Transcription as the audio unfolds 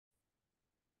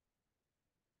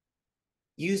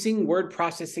Using word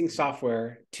processing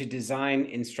software to design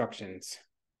instructions.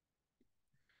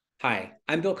 Hi,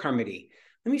 I'm Bill Carmody.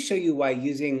 Let me show you why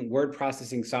using word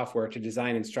processing software to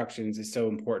design instructions is so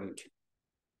important.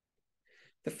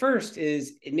 The first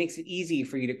is it makes it easy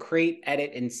for you to create,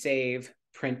 edit, and save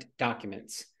print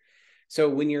documents. So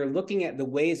when you're looking at the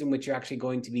ways in which you're actually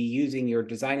going to be using your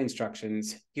design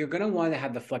instructions, you're going to want to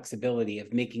have the flexibility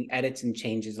of making edits and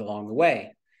changes along the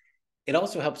way. It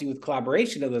also helps you with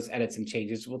collaboration of those edits and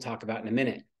changes we'll talk about in a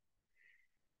minute.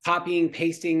 Copying,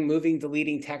 pasting, moving,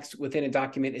 deleting text within a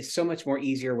document is so much more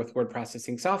easier with word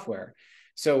processing software.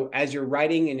 So as you're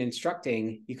writing and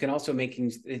instructing, you can also make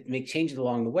changes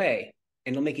along the way,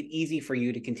 and it'll make it easy for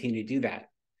you to continue to do that.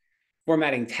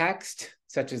 Formatting text,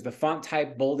 such as the font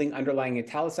type, bolding, underlining,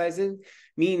 italicizing,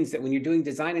 means that when you're doing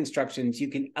design instructions, you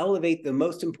can elevate the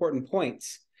most important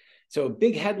points. So a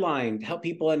big headline to help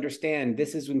people understand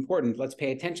this is important, let's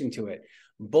pay attention to it.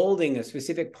 Bolding a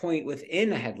specific point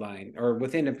within a headline or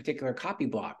within a particular copy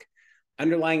block.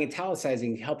 Underlying,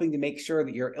 italicizing, helping to make sure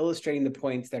that you're illustrating the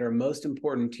points that are most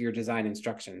important to your design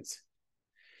instructions.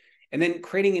 And then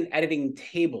creating and editing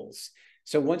tables.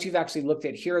 So once you've actually looked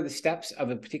at here are the steps of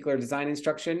a particular design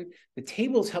instruction, the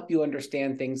tables help you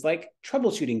understand things like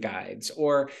troubleshooting guides,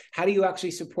 or how do you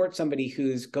actually support somebody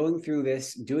who's going through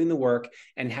this, doing the work,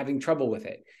 and having trouble with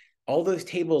it. All those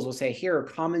tables will say, here are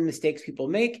common mistakes people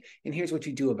make, and here's what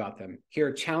you do about them. Here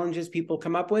are challenges people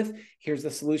come up with, here's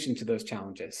the solution to those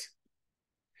challenges.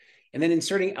 And then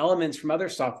inserting elements from other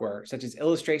software, such as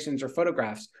illustrations or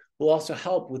photographs, will also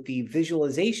help with the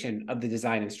visualization of the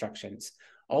design instructions.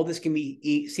 All this can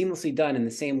be seamlessly done in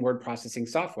the same word processing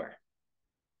software.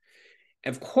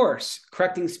 Of course,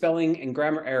 correcting spelling and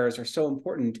grammar errors are so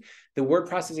important. The word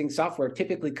processing software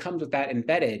typically comes with that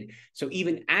embedded. So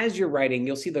even as you're writing,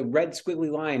 you'll see the red squiggly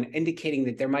line indicating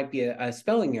that there might be a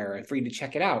spelling error for you to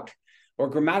check it out. Or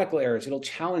grammatical errors, it'll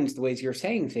challenge the ways you're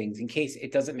saying things in case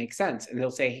it doesn't make sense. And they'll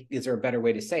say, is there a better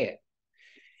way to say it?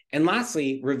 And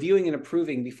lastly, reviewing and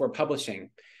approving before publishing.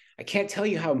 I can't tell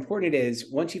you how important it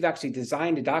is once you've actually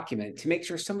designed a document to make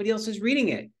sure somebody else is reading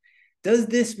it. Does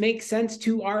this make sense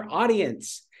to our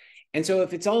audience? And so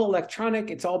if it's all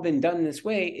electronic, it's all been done this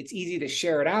way, it's easy to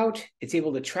share it out. It's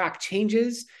able to track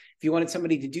changes. If you wanted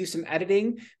somebody to do some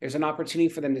editing, there's an opportunity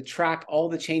for them to track all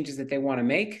the changes that they want to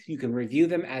make. You can review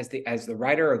them as the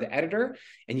writer or the editor,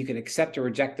 and you can accept or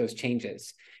reject those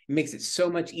changes. It makes it so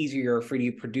much easier for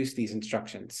you to produce these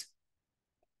instructions.